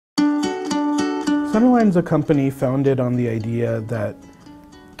Centerline is a company founded on the idea that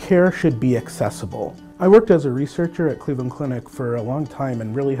care should be accessible. I worked as a researcher at Cleveland Clinic for a long time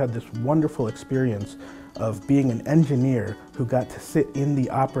and really had this wonderful experience of being an engineer who got to sit in the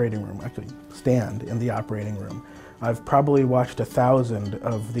operating room, actually stand in the operating room. I've probably watched 1,000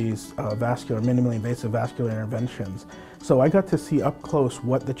 of these minimally invasive vascular interventions. So I got to see up close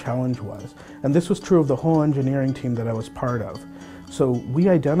what the challenge was. And this was true of the whole engineering team that I was part of. So we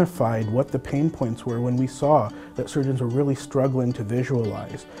identified what the pain points were when we saw that surgeons were really struggling to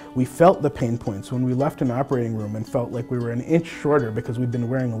visualize. We felt the pain points when we left an operating room and felt like we were an inch shorter because we'd been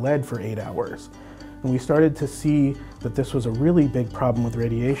wearing lead for 8 hours. And we started to see that this was a really big problem with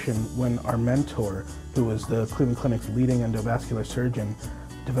radiation when our mentor, who was the Cleveland Clinic's leading endovascular surgeon,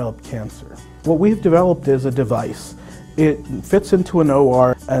 developed cancer. What we've developed is a device. It fits into an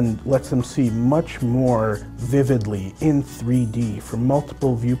OR and lets them see much more vividly in 3D from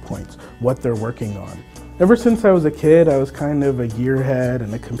multiple viewpoints what they're working on. Ever since I was a kid, I was kind of a gearhead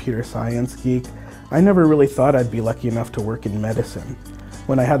and a computer science geek. I never really thought I'd be lucky enough to work in medicine.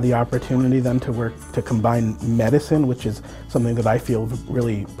 When I had the opportunity then to combine medicine, which is something that I feel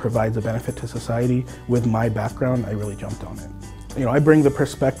really provides a benefit to society, with my background, I really jumped on it. You know, I bring the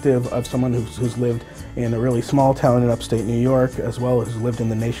perspective of someone who's lived in a really small town in upstate New York, as well as lived in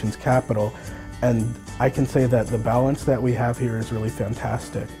the nation's capital, and I can say that the balance that we have here is really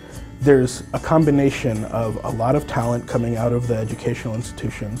fantastic. There's a combination of a lot of talent coming out of the educational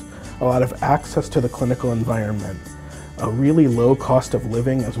institutions, a lot of access to the clinical environment, a really low cost of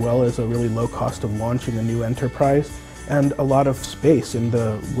living as well as a really low cost of launching a new enterprise, and a lot of space in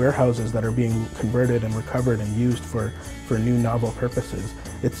the warehouses that are being converted and recovered and used for new novel purposes.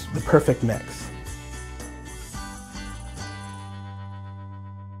 It's the perfect mix.